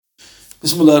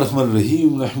Bismillah ar-Rahman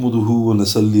ar-Rahim. Nahmaduhu wa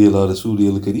nasalli ala Rasuli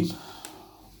al-Kareem.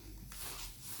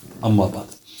 Amma ba'd.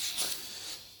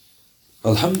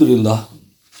 Alhamdulillah.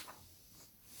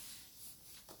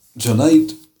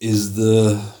 Tonight is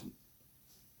the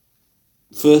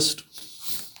 1st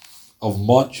of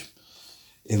March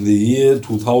in the year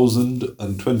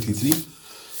 2023.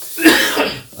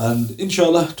 And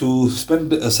inshallah, to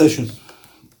spend a session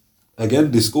again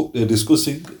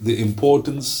discussing the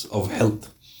importance of health.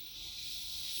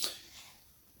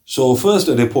 So first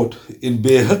a report in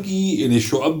Bayhaqi in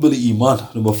Shu'ab al-Iman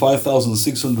number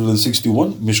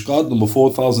 5661, Mishkat number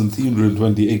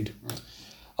 4328.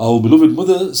 Our beloved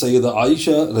mother Sayyida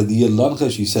Aisha radiyallahu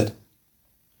anha, she said,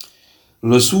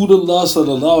 Rasulullah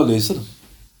sallallahu alayhi wasallam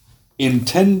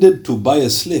intended to buy a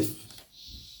slave.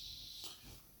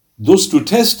 Thus to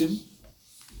test him,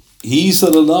 he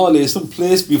sallallahu alayhi wasallam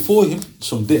placed before him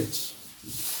some dates.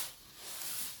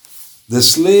 The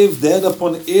slave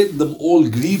thereupon ate them all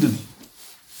greedily.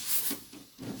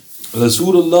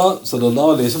 Rasulullah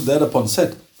sallallahu alayhi wasallam thereupon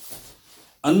said,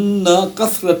 Anna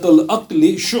kathrat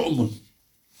al-aqli shu'mun.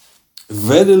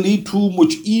 Verily too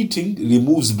much eating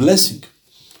removes blessing.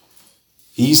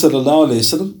 He sallallahu alayhi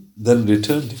wasallam then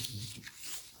returned him.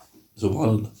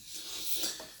 Subhanallah.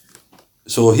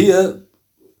 So here,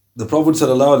 the Prophet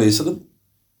sallallahu alayhi wasallam,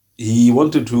 he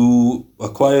wanted to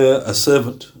acquire a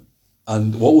servant.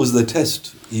 And what was the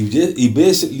test? He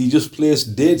basically just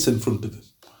placed dates in front of him.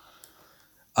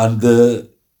 And the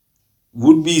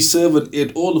would-be servant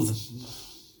ate all of them.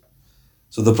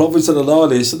 So the Prophet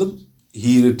ﷺ,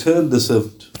 he returned the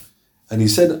servant. And he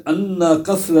said, Anna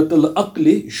kathrat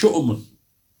al-aqli shu'mun.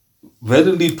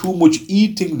 Verily too much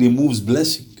eating removes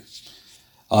blessing.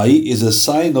 I.e. is a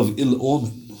sign of ill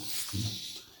omen.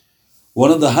 One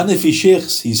of the Hanafi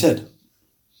sheikhs, he said,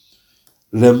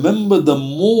 remember, the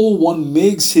more one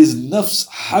makes his nafs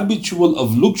habitual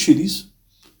of luxuries,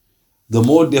 the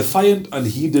more defiant and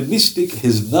hedonistic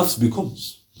his nafs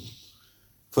becomes.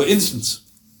 For instance,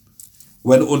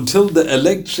 when until the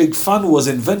electric fan was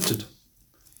invented,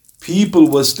 people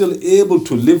were still able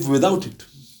to live without it.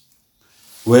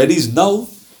 Whereas now,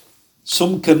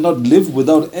 some cannot live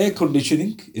without air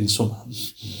conditioning in summer.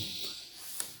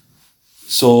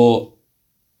 So,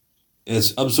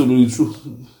 it's absolutely true.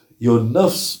 Your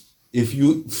nafs, if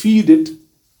you feed it,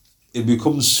 it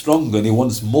becomes strong and it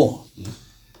wants more.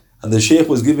 And the Shaykh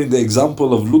was giving the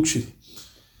example of luxury.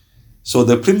 So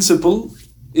the principle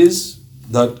is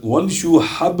that once you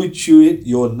habituate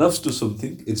your nafs to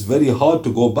something, it's very hard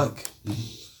to go back.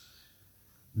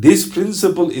 This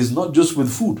principle is not just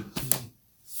with food,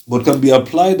 but can be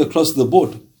applied across the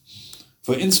board.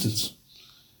 For instance,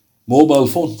 mobile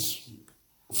phones,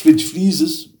 fridge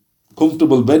freezers,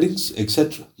 comfortable beddings,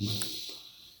 etc.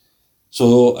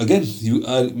 So again,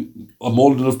 I'm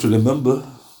old enough to remember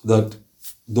that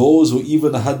those who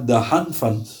even had the hand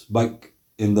fans back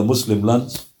in the Muslim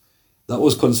lands, that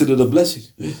was considered a blessing.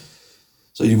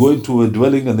 So you go into a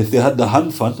dwelling and if they had the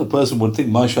hand fan, a person would think,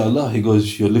 MashaAllah, he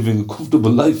goes, you're living a comfortable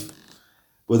life.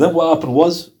 But then what happened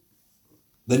was,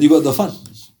 then you got the fan.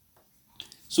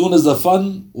 Soon as the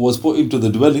fan was put into the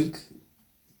dwelling,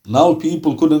 now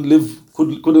people couldn't live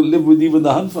with even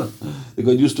the hand fan. They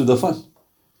got used to the fan.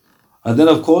 And then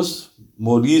of course,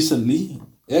 more recently,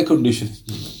 air conditioning.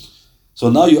 So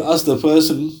now you ask the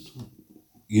person,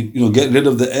 get rid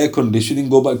of the air conditioning,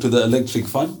 go back to the electric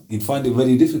fan, you'd find it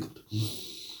very difficult.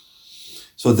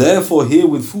 So therefore here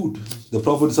with food, the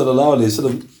Prophet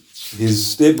ﷺ, his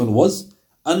statement was,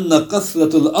 Anna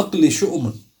kathrat al-aqli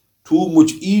shu'man. Too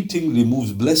much eating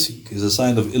removes blessing, is a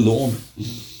sign of ill omen.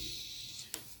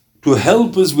 To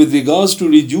help us with regards to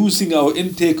reducing our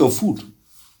intake of food,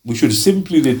 we should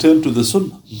simply return to the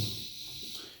Sunnah.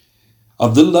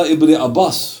 Abdullah ibn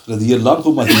Abbas radiyallahu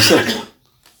anhu, he said,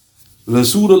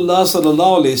 Rasulullah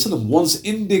sallallahu alayhi wasallam once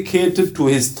indicated to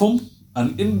his thumb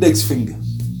and index finger,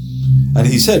 and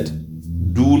he said,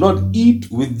 do not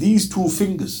eat with these two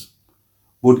fingers,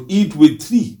 but eat with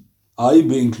three,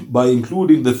 by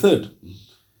including the third,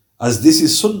 as this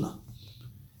is Sunnah.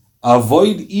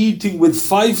 Avoid eating with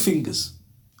 5 fingers,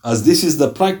 as this is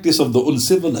the practice of the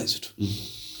uncivilized.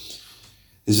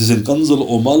 This is in Kanz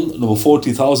al-Umal, number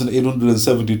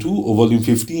 40,872, or volume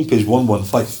 15, page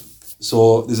 115.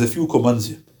 So there's a few commands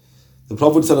here. The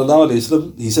Prophet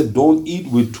ﷺ, he said, don't eat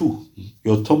with 2,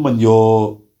 your thumb and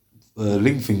your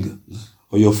ring finger,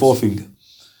 or your forefinger.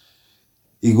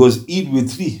 He goes, eat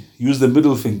with 3, use the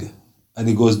middle finger. And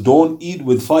he goes, don't eat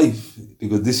with 5,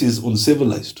 because this is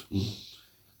uncivilized.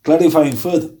 Clarifying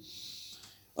further,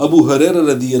 Abu Hurairah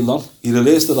radiyallahu, he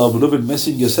relates that our beloved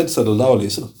Messenger said, sallallahu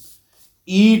alayhi wa sallam,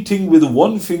 eating with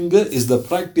one finger is the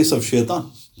practice of shaytan.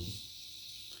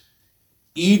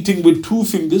 Eating with 2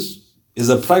 fingers is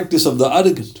a practice of the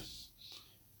arrogant.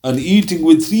 And eating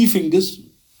with 3 fingers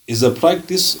is a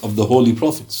practice of the holy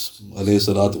prophets.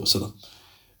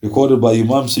 Recorded by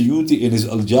Imam Suyuti in his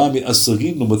Al-Jami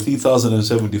As-Saghir, number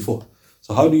 3074.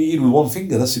 So how do you eat with 1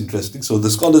 finger? That's interesting. So the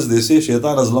scholars, they say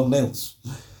shaytan has long nails.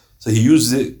 So he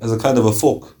uses it as a kind of a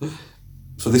fork.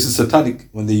 So this is satanic,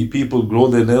 when the people grow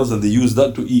their nails and they use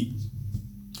that to eat.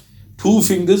 2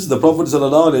 fingers, the Prophet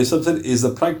ﷺ said, is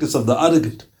the practice of the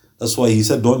arrogant. That's why he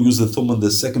said, don't use the thumb on the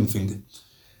 2nd finger.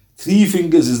 3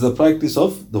 fingers is the practice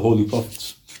of the holy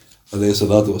prophets.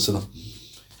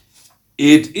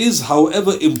 It is,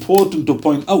 however, important to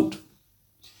point out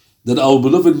that our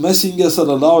beloved Messenger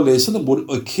ﷺ would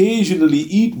occasionally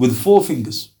eat with 4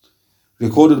 fingers.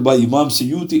 Recorded by Imam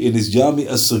Suyuti in his Jami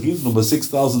As-Saghir, number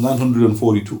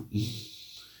 6942.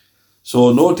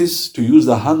 So notice, to use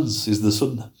the hands is the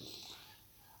Sunnah.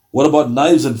 What about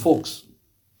knives and forks?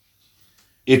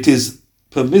 It is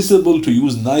permissible to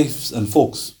use knives and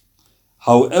forks.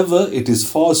 However, it is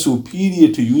far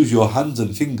superior to use your hands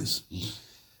and fingers.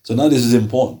 So now this is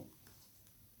important.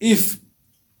 If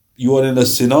you are in a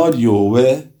scenario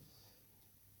where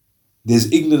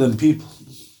there's ignorant people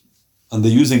and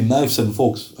they're using knives and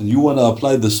forks, and you want to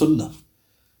apply the Sunnah,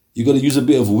 you got to use a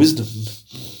bit of wisdom.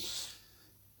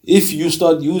 If you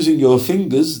start using your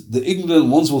fingers, the ignorant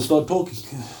ones will start talking.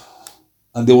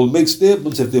 And they will make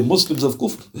statements if they're Muslims of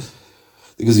kufr.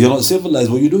 Because you're not civilized,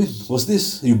 what are you doing? What's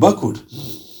this? Are you backward?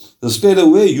 So straight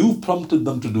away, you prompted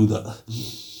them to do that.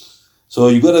 So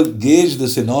you got to gauge the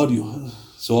scenario.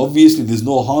 So obviously there's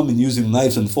no harm in using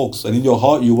knives and forks. And in your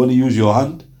heart, you want to use your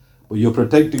hand, but you're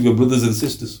protecting your brothers and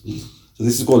sisters. So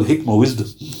this is called hikmah, wisdom.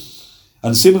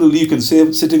 And similarly, you can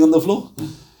say sitting on the floor.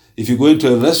 If you go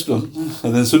into a restaurant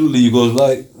and then suddenly you go,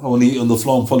 right, I want to eat on the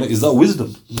floor, I'm following, is that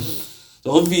wisdom?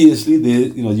 So obviously,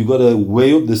 you got to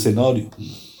weigh up the scenario.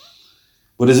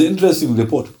 But there's an interesting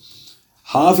report.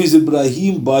 Hafiz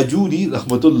Ibrahim Bajuri,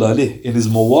 rahmatullah alayh, in his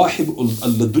Mawahib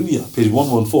al-Dunya, page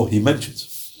 114, he mentions,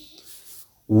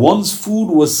 once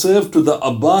food was served to the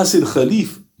Abbasid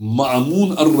Caliph,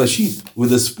 Ma'amun al-Rashid,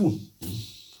 with a spoon.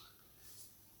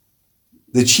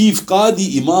 The chief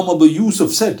Qadi, Imam Abu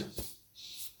Yusuf, said,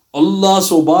 Allah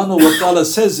subhanahu wa ta'ala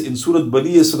says in Surah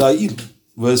Bani Israel,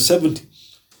 verse 70,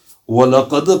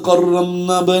 وَلَقَدْ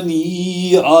قَرَّمْنَا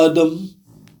بَنِي آدَمَ.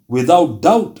 Without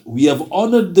doubt, we have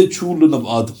honored the children of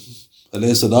Adam.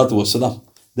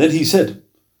 Then he said,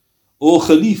 O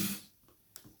Khalif,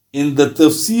 in the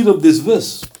tafsir of this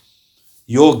verse,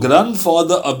 your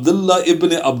grandfather Abdullah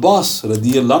ibn Abbas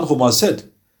radiyallahu anhuma said,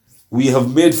 we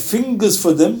have made fingers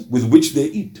for them with which they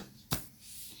eat.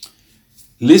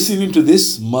 Listening to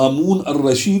this, Ma'mun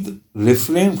al-Rashid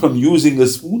refrained from using a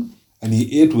spoon and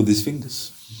he ate with his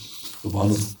fingers.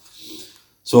 SubhanAllah.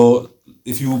 So,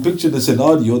 if you picture the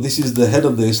scenario, this is the head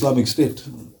of the Islamic State.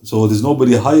 So there's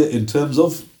nobody higher in terms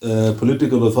of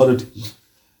political authority.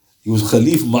 He was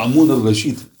Khalif Ma'mun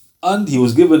al-Rashid. And he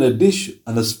was given a dish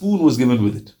and a spoon was given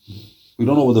with it. We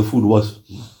don't know what the food was.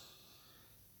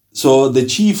 So the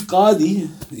chief Qadi,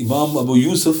 Imam Abu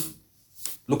Yusuf,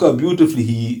 look how beautifully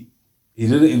he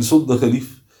didn't insult the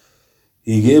Khalif.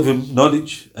 He gave him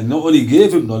knowledge, and not only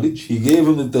gave him knowledge, he gave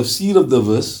him the tafsir of the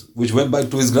verse, which went back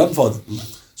to his grandfather.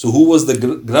 So who was the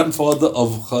grandfather of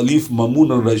Khalif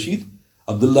Ma'mun al-Rashid?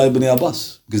 Abdullah ibn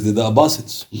Abbas, because they're the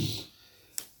Abbasids.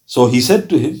 So he said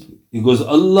to him, he goes,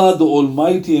 Allah the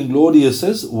Almighty and Glorious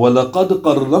says, وَلَقَدْ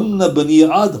قَرَّمْنَا بَنِي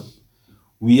آدَمَ.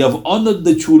 We have honored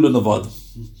the children of Adam.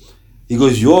 He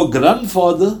goes, your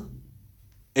grandfather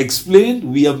explained,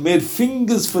 we have made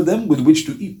fingers for them with which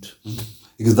to eat.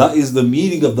 Because that is the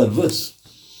meaning of that verse.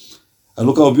 And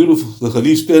look how beautiful. The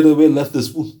Khalif straight away left the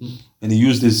spoon and he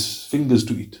used his fingers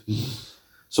to eat.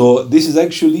 So this is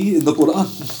actually in the Quran.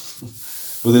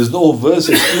 But there's no verse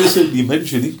explicitly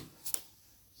mentioning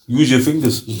use your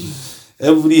fingers.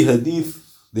 Every hadith,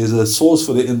 there's a source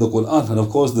for it in the Quran. And of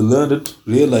course the learned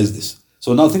realize this.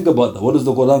 So now think about that. What does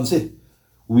the Quran say?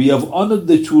 We have honored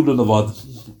the children of Adam.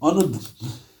 Honored them.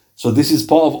 So this is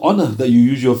part of honor, that you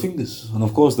use your fingers. And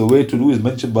of course the way to do is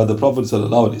mentioned by the Prophet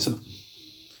ﷺ.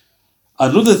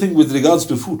 Another thing with regards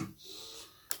to food,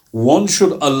 one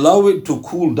should allow it to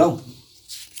cool down.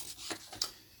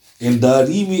 In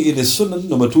Darimi in his Sunnah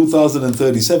number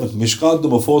 2037, Mishkat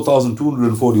number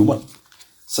 4241,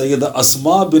 Sayyida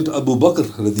Asma bint Abu Bakr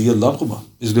radiyallahu anha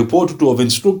is reported to have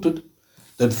instructed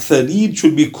that tharid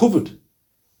should be covered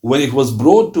when it was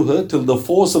brought to her till the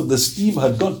force of the steam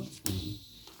had gone.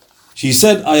 She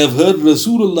said, I have heard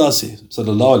Rasulullah say,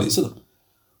 sallallahu alayhi wa sallam,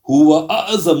 huwa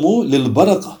a'azamu lil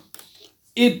barakah.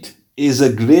 It is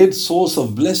a great source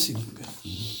of blessing.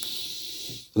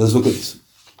 Let's look at this.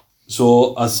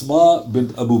 So Asma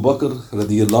bint Abu Bakr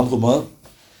radiyallahu anhuma,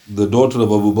 the daughter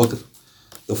of Abu Bakr,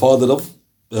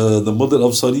 the mother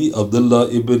of Abdullah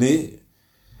ibn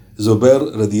Zubair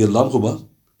radiyallahu anhuma,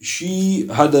 she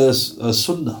had a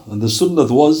sunnah, and the sunnah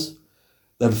was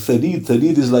that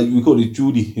tharid is like, we call it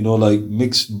chudi, like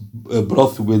mixed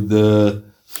broth with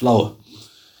flour.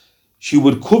 She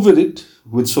would cover it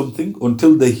with something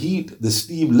until the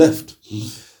steam left.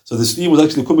 So the steam was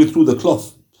actually coming through the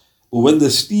cloth. But when the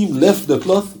steam left the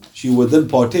cloth, she would then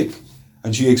partake.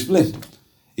 And she explained.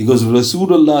 He goes,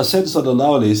 Rasulullah said,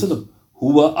 sallallahu alayhi wasallam,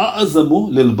 huwa a'azamu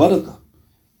lil barakah.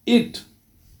 It,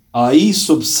 i.e.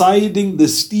 subsiding the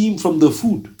steam from the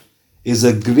food, is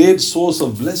a great source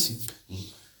of blessing.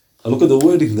 Now look at the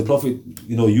wording the Prophet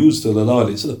used, sallallahu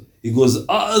alayhi wasallam. He goes,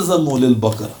 a'azamu lil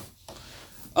bakara.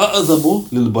 A'azamu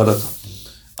lil barakah.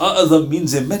 A'azam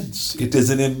means immense. It is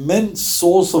an immense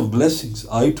source of blessings.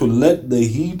 To let the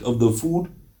heat of the food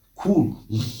cool.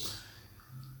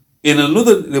 In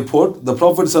another report, the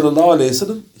Prophet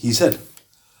ﷺ, he said,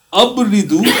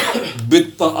 Abridu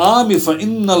bit-ta'ami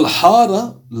fa-inna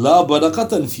al-hara la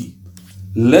barakatan fi.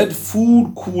 Let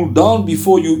food cool down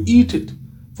before you eat it,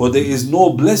 for there is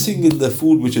no blessing in the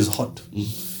food which is hot.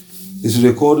 This is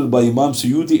recorded by Imam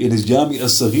Suyuti in his Jami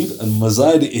as-Saghir and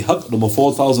Mazaid-e-Ihaq number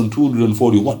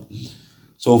 4241.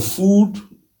 So food,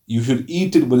 you should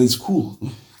eat it when it's cool.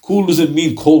 Cool doesn't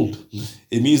mean cold.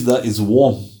 It means that it's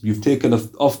warm. You've taken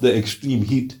off the extreme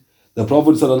heat. The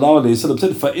Prophet ﷺ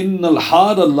said, فَإِنَّ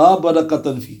الْحَارَ لَا بَرَكَةً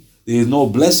فِي. There is no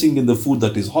blessing in the food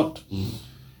that is hot.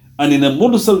 And in a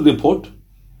Mursal report,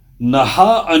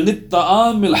 نَحَا عَنِ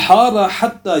الطَّعَامِ الْحَارَ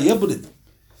حَتَّى يَبْرِدْ.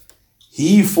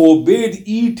 He forbade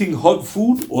eating hot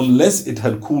food unless it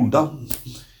had cooled down.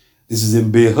 This is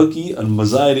in Bayhaqi and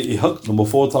Mazaid-e-Ihaq number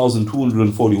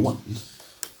 4241.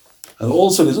 And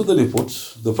also in his other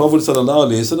reports, the Prophet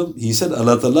ﷺ, he said,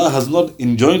 Allah Ta'ala has not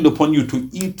enjoined upon you to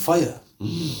eat fire.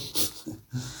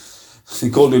 He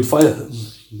called it fire.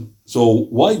 So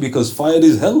why? Because fire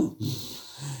is hell.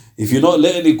 If you're not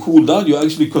letting it cool down, you're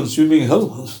actually consuming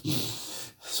hell.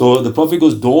 So the Prophet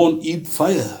goes, don't eat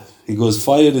fire. He goes,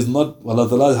 fire is not, Allah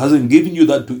Ta'ala hasn't given you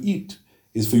that to eat.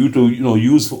 It's for you to,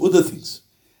 use for other things.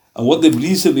 And what they've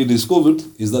recently discovered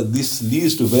is that this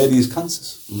leads to various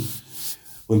cancers.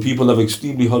 When people have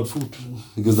extremely hot food.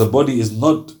 Because the body is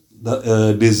not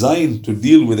designed to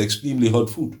deal with extremely hot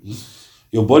food.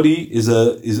 Your body is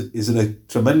in a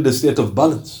tremendous state of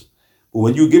balance. But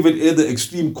when you give it either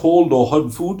extreme cold or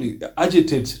hot food, it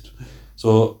agitates it.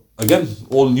 So again,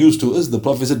 all news to us, the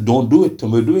Prophet said, don't do it,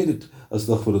 and we're doing it.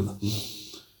 Astaghfirullah.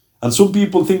 And some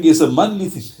people think it's a manly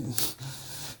thing.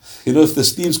 If the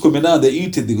steam's coming out, they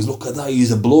eat it. They go, look at that,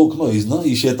 he's a bloke. No, he's not,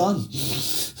 he's shaytan.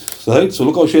 Right? So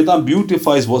look how shaytan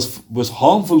beautifies what's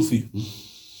harmful for you.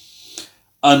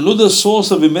 Another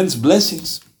source of immense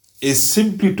blessings is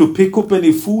simply to pick up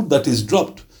any food that is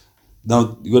dropped.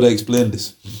 Now, you got to explain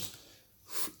this.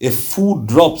 If food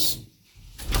drops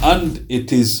and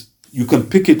you can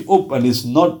pick it up and it's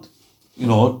not,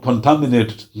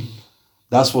 contaminated,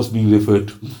 that's what's being referred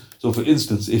to. So for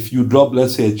instance, if you drop,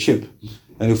 let's say, a chip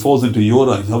and it falls into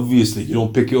urine, obviously you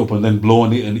don't pick it up and then blow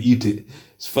on it and eat it.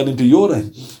 It's fell into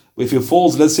urine. But if it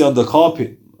falls, let's say, on the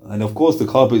carpet, and of course the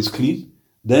carpet is clean,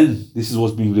 then this is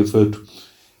what's being referred to.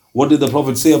 What did the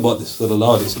Prophet say about this?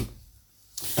 Sallallahu Alaihi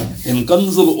Wasallam. In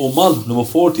Kanzul Umal, number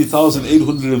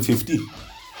 40,815,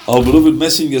 our beloved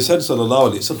Messenger said,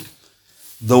 Sallallahu Alaihi Wasallam,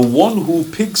 the one who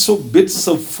picks up bits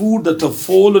of food that have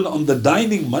fallen on the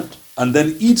dining mat and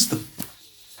then eats them,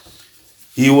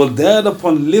 he will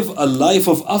thereupon live a life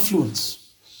of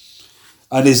affluence,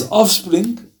 and his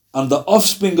offspring and the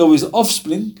offspring of his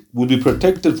offspring will be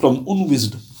protected from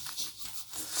unwisdom.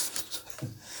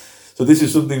 So this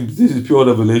is pure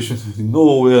revelation.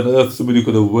 No way on earth somebody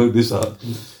could have worked this out.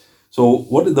 So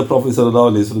what did the Prophet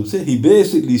ﷺ say? He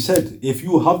basically said, if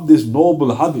you have this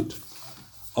noble habit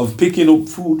of picking up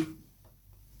food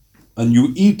and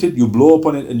you eat it, you blow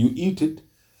upon it and you eat it,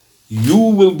 you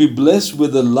will be blessed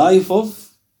with a life of,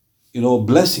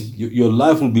 blessing. Your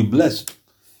life will be blessed.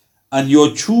 And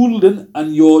your children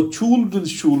and your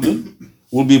children's children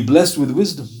will be blessed with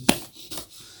wisdom.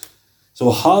 So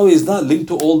how is that linked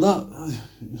to all that?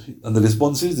 And the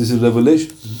response is, this is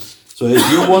revelation. So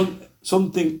if you want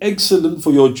something excellent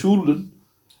for your children,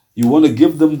 you want to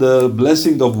give them the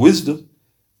blessing of wisdom,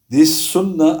 this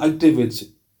sunnah activates it.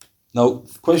 Now,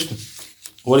 question,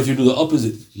 what if you do the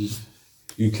opposite?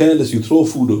 You're careless, you throw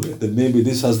food away, then maybe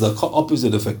this has the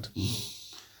opposite effect.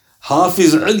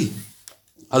 Hafiz Ali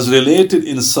has related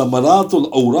in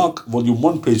Samaratul Awraq, volume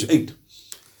 1, page 8,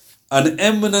 an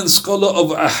eminent scholar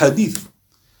of ahadith,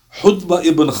 Hudba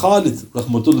ibn Khalid,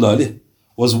 rahmatullah alayh,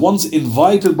 was once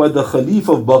invited by the Caliph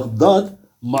of Baghdad,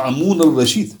 Ma'mun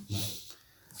al-Rashid.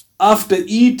 After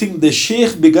eating, the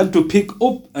Sheikh began to pick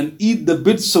up and eat the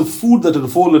bits of food that had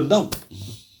fallen down.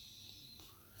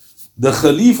 The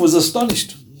Caliph was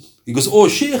astonished. He goes, "Oh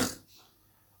Sheikh,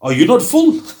 are you not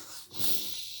full?"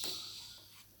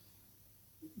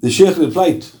 The Sheikh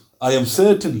replied, "I am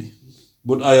certainly,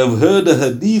 but I have heard a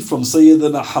hadith from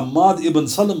Sayyidina Hamad ibn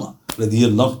Salama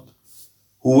radiyallahu.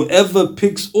 Whoever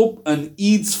picks up and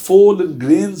eats fallen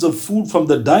grains of food from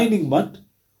the dining mat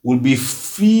will be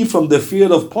free from the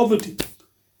fear of poverty.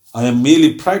 I am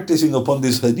merely practicing upon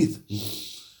this hadith."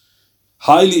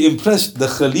 Highly impressed, the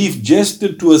Caliph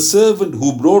gestured to a servant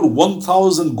who brought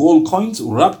 1,000 gold coins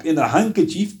wrapped in a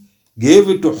handkerchief, gave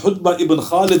it to Hudbah ibn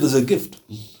Khalid as a gift.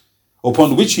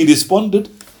 Upon which he responded,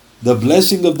 "The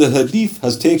blessing of the hadith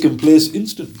has taken place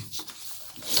instantly."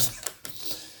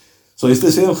 So it's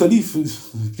the same Caliph.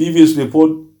 Previous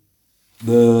report,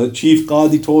 the chief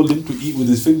Qadi told him to eat with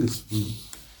his fingers.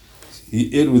 He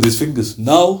ate with his fingers.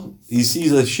 Now he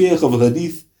sees a Sheikh of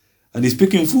hadith and he's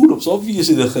picking food up. So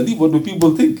obviously the Caliph, what do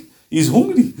people think? He's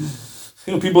hungry.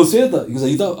 People say that. He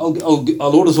says,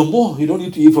 I'll order some more. You don't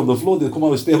need to eat from the floor. They come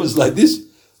out with statements like this.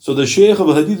 So the Sheikh of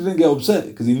hadith didn't get upset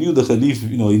because he knew the Caliph,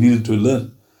 he needed to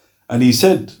learn. And he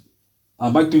said,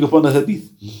 "I'm acting upon the hadith."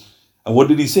 And what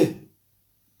did he say?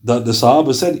 That the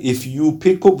Sahaba said, "If you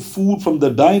pick up food from the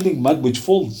dining mat which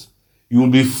falls, you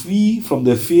will be free from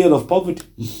the fear of poverty."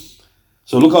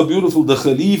 So look how beautiful. The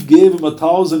Caliph gave him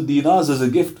 1,000 dinars as a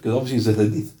gift, because obviously it's a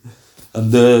hadith.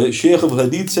 And the Shaykh of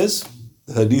hadith says,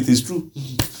 the hadith is true.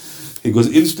 He goes,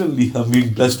 "Instantly I'm being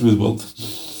blessed with wealth."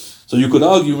 So you could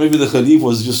argue maybe the Caliph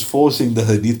was just forcing the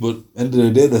hadith, but end of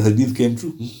the day the hadith came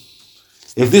true.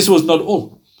 If this was not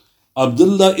all,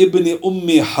 Abdullah ibn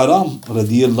Haram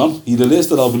radiyallahu, he relates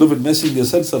that our beloved Messenger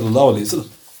said, sallallahu alayhi wasallam,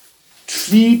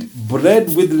 "Treat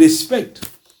bread with respect,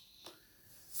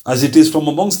 as it is from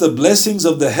amongst the blessings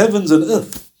of the heavens and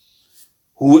earth.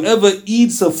 Whoever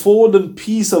eats a fallen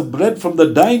piece of bread from the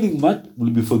dining mat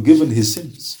will be forgiven his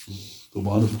sins."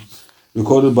 Subhanallah.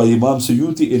 Recorded by Imam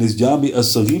Suyuti in his Jami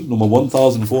as-Saghir, number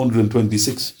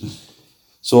 1426.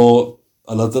 So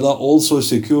Allah Ta'ala also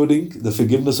securing the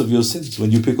forgiveness of your sins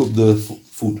when you pick up the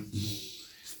food.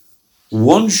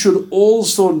 One should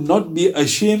also not be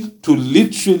ashamed to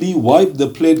literally wipe the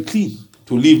plate clean,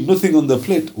 to leave nothing on the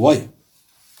plate. Why?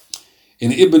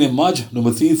 In Ibn Majah,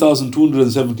 number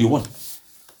 3271,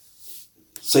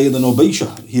 Sayyidina Ubaysha,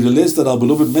 he relates that our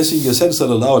beloved Messenger said,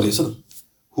 sallallahu alayhi wasallam,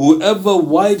 "Whoever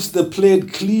wipes the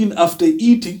plate clean after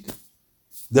eating,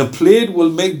 the plate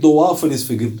will make dua for his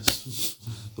forgiveness."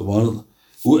 Subhanallah.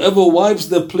 Whoever wipes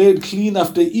the plate clean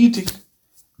after eating,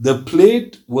 the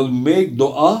plate will make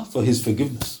dua for his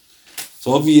forgiveness.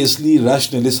 So obviously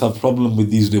rationalists have problem with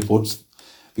these reports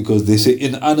because they say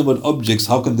inanimate objects,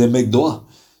 how can they make dua?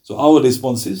 So our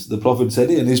response is, the Prophet said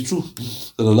it and it's true.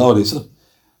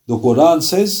 The Quran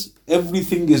says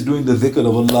everything is doing the dhikr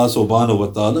of Allah subhanahu wa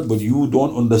ta'ala, but you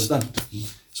don't understand.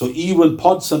 So even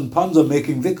pots and pans are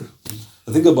making dhikr.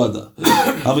 Think about that.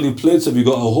 How many plates have you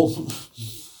got at home?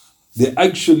 They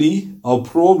actually are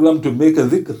programmed to make a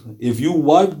dhikr. If you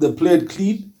wipe the plate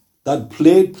clean, that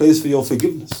plate prays for your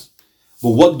forgiveness.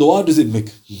 But what dua does it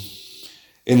make?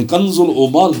 In Kanzul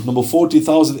Umal, number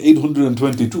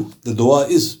 40,822, the dua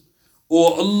is, "O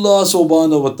Allah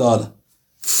subhanahu wa ta'ala,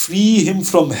 free him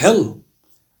from hell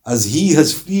as he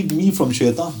has freed me from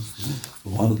shaytan."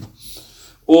 Subhanallah.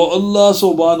 "O Allah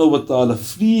subhanahu wa ta'ala,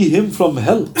 free him from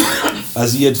hell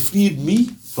as he had freed me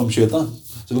from shaytan."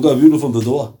 So look how beautiful the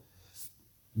dua.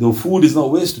 The food is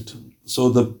not wasted. So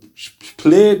the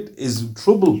plate is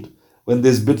troubled when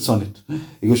there's bits on it.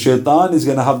 Because shaitan is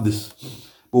going to have this.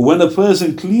 But when a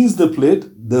person cleans the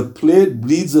plate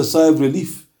breathes a sigh of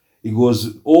relief. He goes,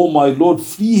 "Oh my Lord,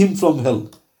 free him from hell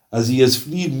as he has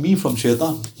freed me from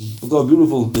shaitan." Look how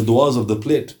beautiful the du'as of the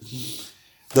plate.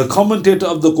 The commentator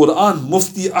of the Quran,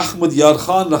 Mufti Ahmad Yar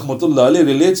Khan rahmatullah alayhi,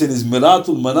 relates in his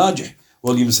Miratul Manajih,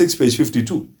 volume 6, page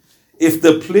 52. If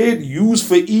the plate used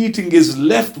for eating is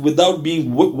left without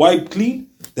being wiped clean,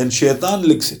 then shaitan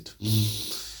licks it.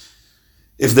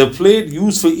 If the plate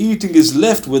used for eating is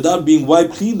left without being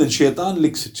wiped clean, then shaitan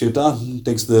licks it. Shaitan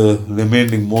takes the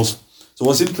remaining morsel. So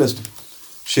what's interesting?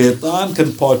 Shaitan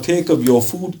can partake of your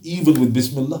food even with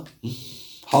Bismillah.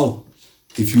 How?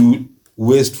 If you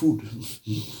waste food.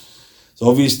 So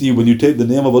obviously when you take the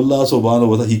name of Allah subhanahu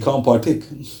wa ta'ala, he can't partake.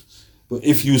 But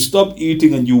if you stop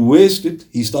eating and you waste it,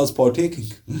 he starts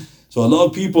partaking. So a lot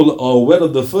of people are aware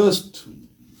of the first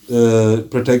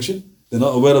protection, they're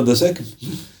not aware of the second.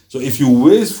 So if you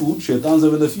waste food, shaitan's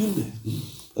having a field day.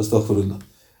 Astaghfirullah.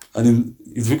 And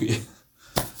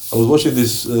I was watching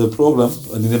this program,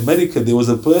 and in America there was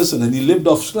a person and he lived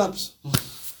off scraps.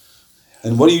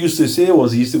 And what he used to say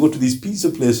was he used to go to these pizza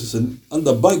places and on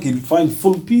the bike he'd find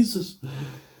full pizzas.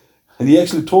 And he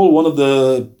actually told one of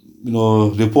the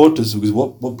reporters, because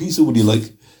what pizza would you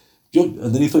like?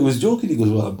 And then he thought he was joking. He goes,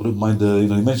 well, I wouldn't mind, he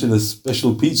mentioned a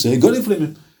special pizza. He got it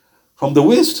from the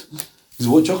West. He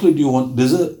said, what chocolate do you want?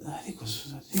 Dessert? He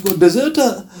goes, dessert?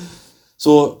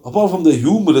 So apart from the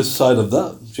humorous side of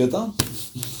that, shaytan,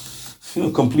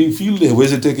 complete field day.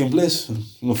 Where's it taking place?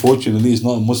 Fortunately, it's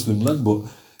not a Muslim land, but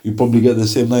you probably get the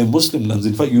same now in Muslim lands.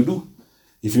 In fact, you do.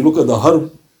 If you look at the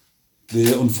haram,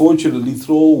 they unfortunately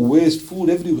throw waste food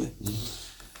everywhere.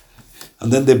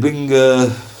 And then they bring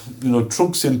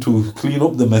trucks in to clean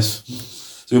up the mess.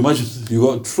 So imagine, you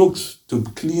got trucks to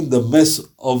clean the mess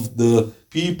of the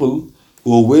people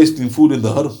who are wasting food in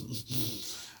the haram.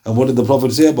 And what did the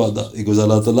Prophet say about that? He goes,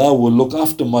 Allah Ta'ala will look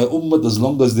after my ummah as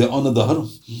long as they honor the haram.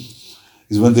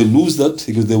 Because when they lose that,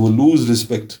 because they will lose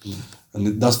respect.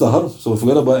 And that's the haram. So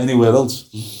forget about anywhere else.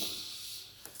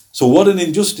 So what an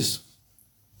injustice.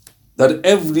 That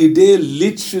every day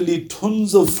literally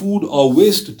tons of food are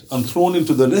wasted and thrown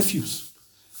into the refuse.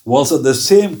 Whilst at the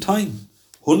same time,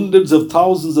 hundreds of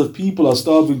thousands of people are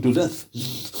starving to death.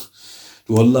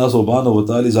 To Allah subhanahu wa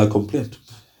ta'ala is our complaint.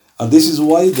 And this is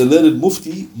why the learned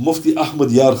Mufti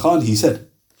Ahmad Yar Khan, he said,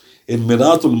 in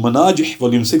Miratul Manajih,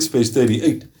 volume 6, page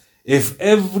 38, if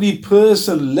every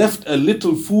person left a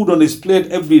little food on his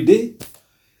plate every day,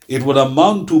 it would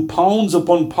amount to pounds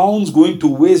upon pounds going to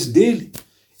waste daily.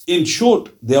 In short,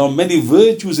 there are many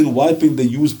virtues in wiping the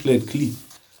used plate clean.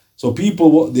 So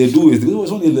people, what they do is, they go,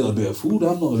 it's only a little bit of food,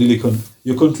 I'm not really,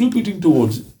 you're contributing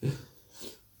towards it.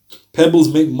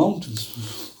 Pebbles make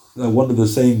mountains. One of the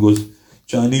saying goes,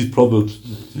 Chinese proverbs,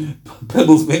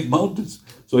 pebbles make mountains.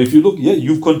 So if you look,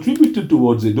 you've contributed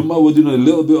towards it, no matter whether a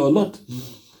little bit or a lot.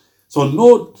 So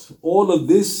note, all of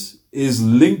this is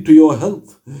linked to your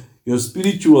health, your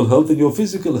spiritual health and your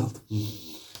physical health.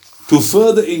 To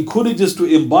further encourage us to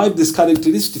imbibe this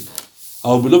characteristic,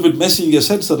 our beloved Messenger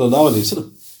said, sallallahu alayhi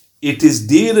wasallam, it is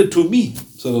dearer to me,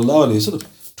 sallallahu alayhi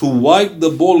wasallam, to wipe the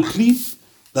bowl clean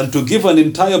than to give an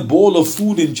entire bowl of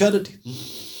food in charity.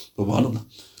 Subhanallah.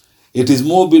 It is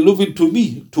more beloved to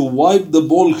me to wipe the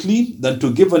bowl clean than to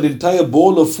give an entire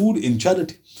bowl of food in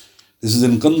charity. This is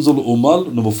in Kanzul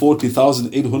Umal, number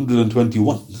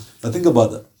 40,821. Now think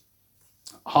about that.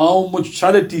 How much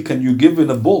charity can you give in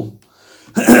a bowl?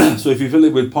 So if you fill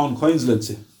it with pound coins, let's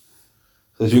say.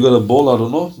 So if you got a bowl, I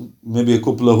don't know, maybe a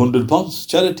couple of £100,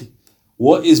 charity.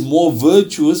 What is more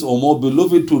virtuous or more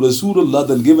beloved to Rasulullah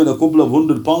than giving a couple of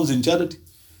 £100 in charity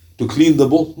to clean the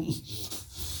bowl?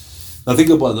 Now think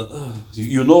about that.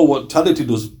 You know what charity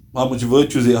does, how much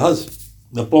virtues it has.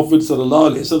 The Prophet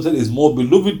ﷺ said, it's more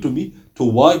beloved to me to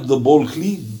wipe the bowl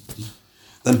clean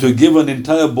than to give an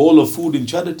entire bowl of food in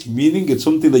charity. Meaning it's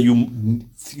something that you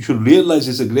should realize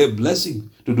is a great blessing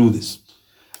to do this.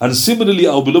 And similarly,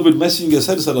 our beloved Messenger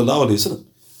said, ﷺ,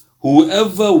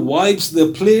 whoever wipes the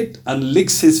plate and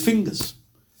licks his fingers,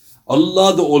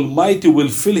 Allah the Almighty will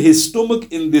fill his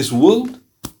stomach in this world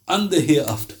and the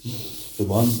hereafter.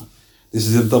 Subhanallah. This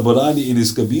is in Tabarani in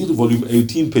his Kabir, volume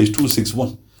 18, page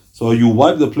 261. So you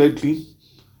wipe the plate clean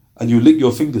and you lick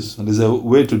your fingers. And there's a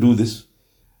way to do this.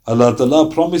 Allah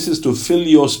Ta'ala promises to fill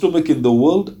your stomach in the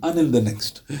world and in the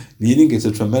next. Meaning it's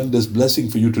a tremendous blessing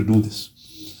for you to do this.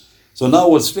 So now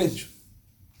what's strange?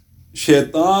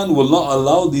 Shaytan will not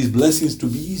allow these blessings to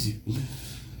be easy.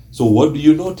 So what do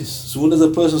you notice? As soon as a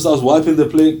person starts wiping the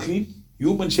plate clean,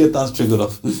 human shaitan's triggered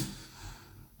off.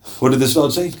 What did they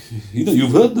start saying?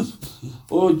 You've heard them.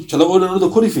 Oh, shall I order another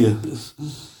curry for you?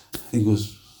 He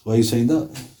goes, why are you saying that?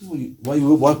 Why are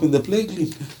you wiping the plate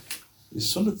clean? It's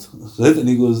Sunnah. Right? And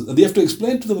he goes, and they have to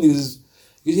explain to them. And he goes,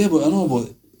 yeah, but I know,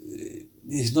 but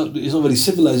it's not very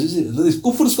civilized, is it? And then this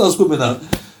kufr starts coming out.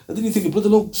 And then you think, brother,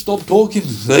 look, stop talking,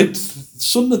 right?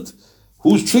 Sunnah.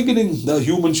 Who's triggering the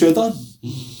human shaitan?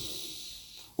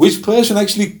 Which person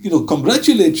actually,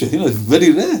 congratulates you? It's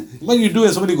very rare. Imagine you do it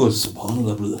and somebody goes,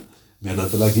 subhanallah, brother. May Allah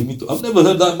Ta'ala give me to. I've never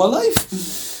heard that in my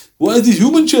life. Where are these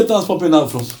human shaitans popping out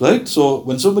from, right? So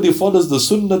when somebody follows the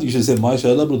sunnah, you should say,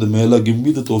 mashallah, brother, may Allah give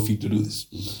me the tawfiq to do this.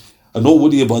 And don't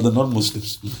worry about the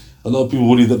non-Muslims. A lot of people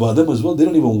worry about them as well. They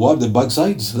don't even wipe their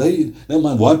backsides, right? Never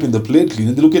mind wiping the plate clean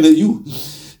and they're looking at you.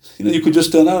 You could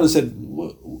just turn around and say,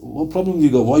 what problem you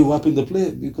got? Why are you wiping the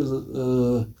plate? Because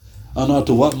I know how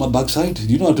to wipe my backside.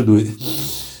 You know how to do it.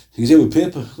 You say with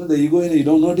paper. Well, there you go, you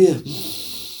don't know, dear.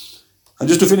 And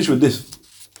just to finish with this,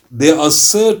 there are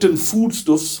certain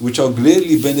foodstuffs which are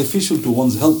greatly beneficial to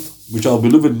one's health, which our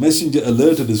beloved Messenger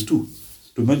alerted us to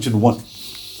mention one.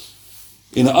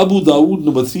 In Abu Dawood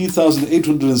number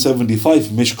 3875,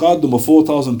 Mishqat number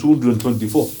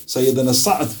 4224, Sayyidina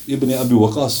Sa'ad ibn Abi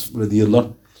Waqas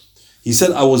radiyallahu, he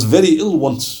said, I was very ill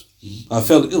once. I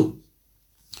fell ill.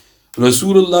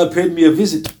 Rasulullah paid me a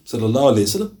visit, sallallahu alayhi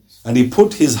wasallam, and he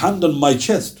put his hand on my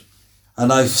chest,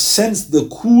 and I sensed the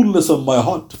coolness of my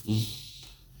heart.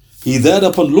 He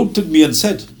thereupon looked at me and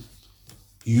said,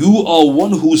 you are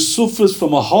one who suffers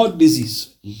from a heart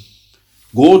disease.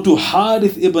 Go to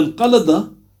Harith ibn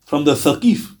Qalada from the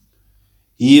Thaqif.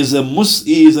 He is a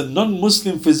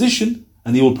non-Muslim physician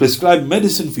and he will prescribe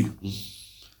medicine for you.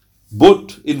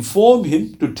 But inform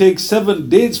him to take 7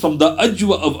 dates from the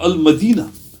ajwa of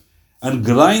Al-Madinah and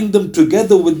grind them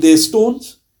together with their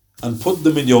stones and put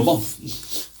them in your mouth.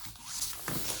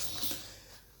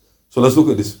 So let's look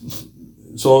at this.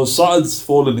 So Sa'ad's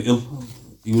fallen ill.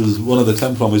 He was one of the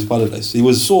 10 from his paradise. He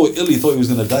was so ill he thought he was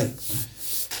going to die.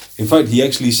 In fact, he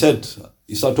actually said,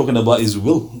 he started talking about his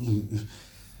will.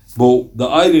 But the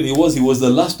irony was, he was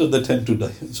the last of the 10 to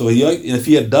die. So if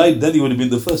he had died, then he would have been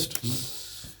the first.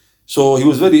 So he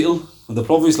was very ill. And the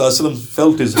Prophet ﷺ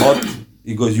felt his heart.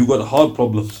 He goes, you got heart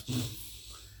problems.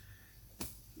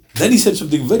 Then he said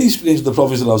something very strange to the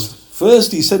Prophet ﷺ.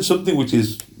 First, he said something which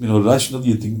is, rational.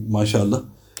 You think, mashallah.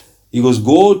 He goes,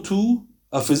 go to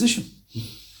a physician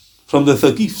from the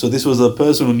Thaqif. So this was a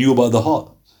person who knew about the heart.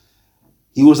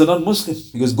 He was a non-Muslim.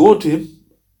 He goes, go to him,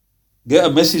 get a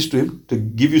message to him to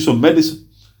give you some medicine.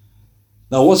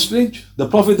 Now what's strange? The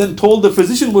Prophet then told the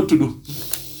physician what to do.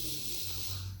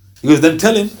 He goes, then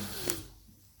tell him,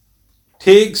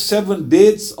 take 7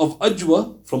 dates of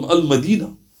ajwa from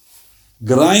Al-Madinah,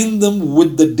 grind them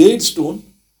with the date stone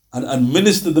and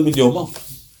administer them in your mouth.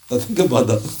 Now think about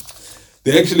that.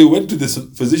 They actually went to this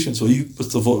physician, so he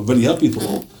was very happy.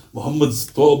 Oh, Muhammad's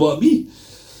thought about me.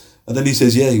 And then he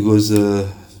says, yeah, he goes,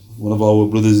 one of our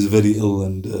brothers is very ill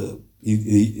and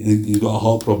he's got a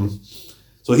heart problem.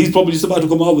 So he's probably just about to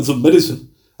come out with some medicine.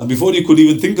 And before he could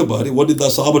even think about it, what did that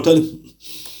Sahaba tell him?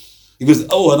 He goes,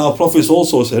 oh, and our Prophet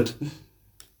also said,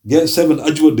 get 7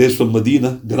 ajwa days from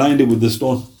Medina, grind it with the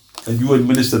stone, and you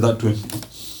administer that to him.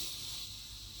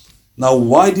 Now,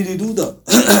 why did he do that?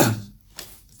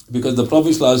 Because the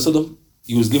Prophet ﷺ,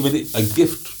 he was given a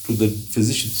gift to the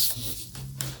physicians.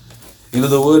 In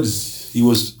other words, he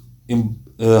was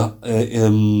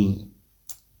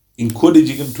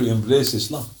encouraging him to embrace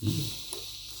Islam.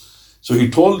 So he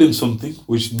told him something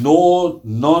which no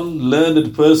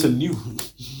non-learned person knew,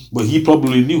 but he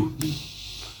probably knew.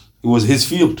 It was his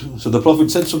field. So the Prophet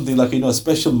said something like, a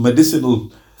special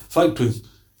medicinal fact to him.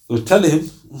 So tell him,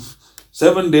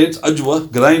 7 dates, ajwa,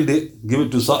 grind it, give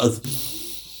it to Sa'ad.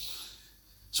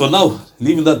 So now,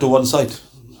 leaving that to one side,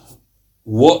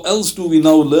 what else do we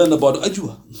now learn about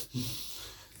ajwa?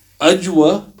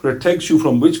 Ajwa protects you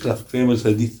from witchcraft, famous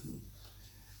hadith.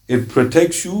 It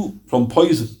protects you from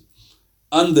poison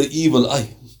and the evil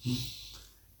eye.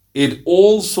 It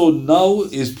also now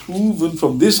is proven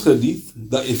from this hadith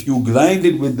that if you grind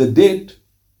it with the date,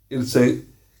 it's a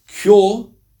cure,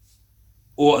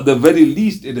 or at the very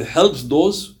least it helps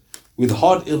those with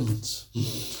heart ailments.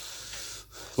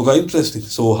 Okay, interesting.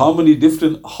 So how many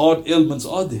different heart ailments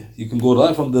are there? You can go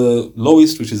right from the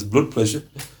lowest, which is blood pressure,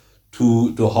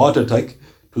 to heart attack,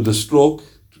 to the stroke.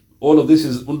 All of this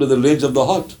is under the range of the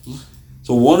heart.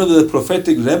 So one of the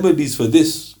prophetic remedies for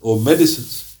this, or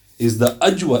medicines, is the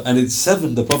ajwa, and it's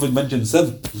 7. The Prophet mentioned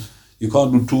 7. You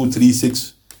can't do 2, 3,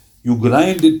 6. You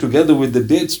grind it together with the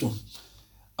date stone.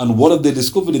 And what have they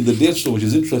discovered in the date stone, which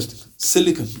is interesting?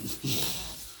 Silicon.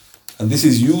 And this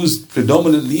is used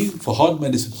predominantly for heart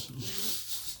medicines.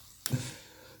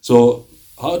 So,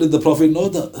 how did the Prophet know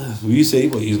that? We say,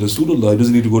 well, he's Rasulullah, he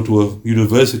doesn't need to go to a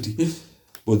university.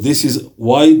 But this is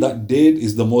why that date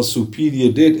is the most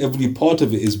superior date. Every part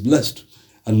of it is blessed.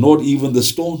 And not even the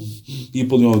stone.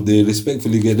 People, they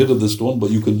respectfully get rid of the stone, but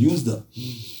you can use that.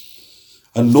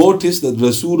 And notice that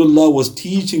Rasulullah was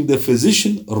teaching the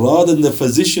physician rather than the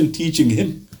physician teaching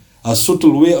him. A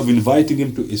subtle way of inviting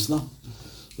him to Islam.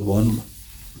 SubhanAllah.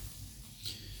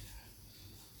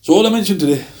 So all I mentioned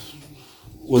today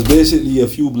was basically a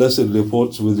few blessed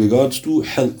reports with regards to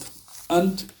health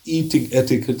and eating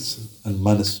etiquettes and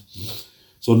manners.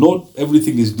 So not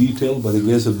everything is detailed by the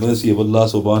grace and mercy of Allah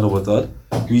subhanahu wa ta'ala.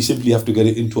 We simply have to get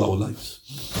it into our lives.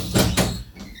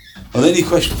 Are there any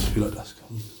questions you'd like to ask?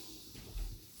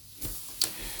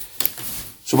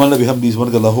 سبحان الله بحمده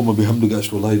سبحانك اللهم وبحمدك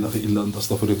أشهد أن لا إله إلا أنت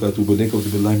أستغفرك وأتوب إليك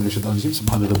وأعوذ بالله من الشيطان الرجيم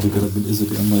سبحان ربك رب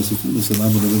العزة عما يصفون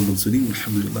وسلام على المرسلين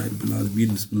والحمد لله رب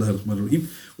العالمين بسم الله الرحمن الرحيم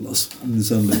والعصر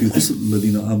الإنسان لفي خسر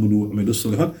الذين آمنوا وعملوا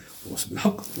الصالحات وتواصوا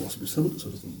بالحق وتواصوا بالصبر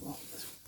صدق الله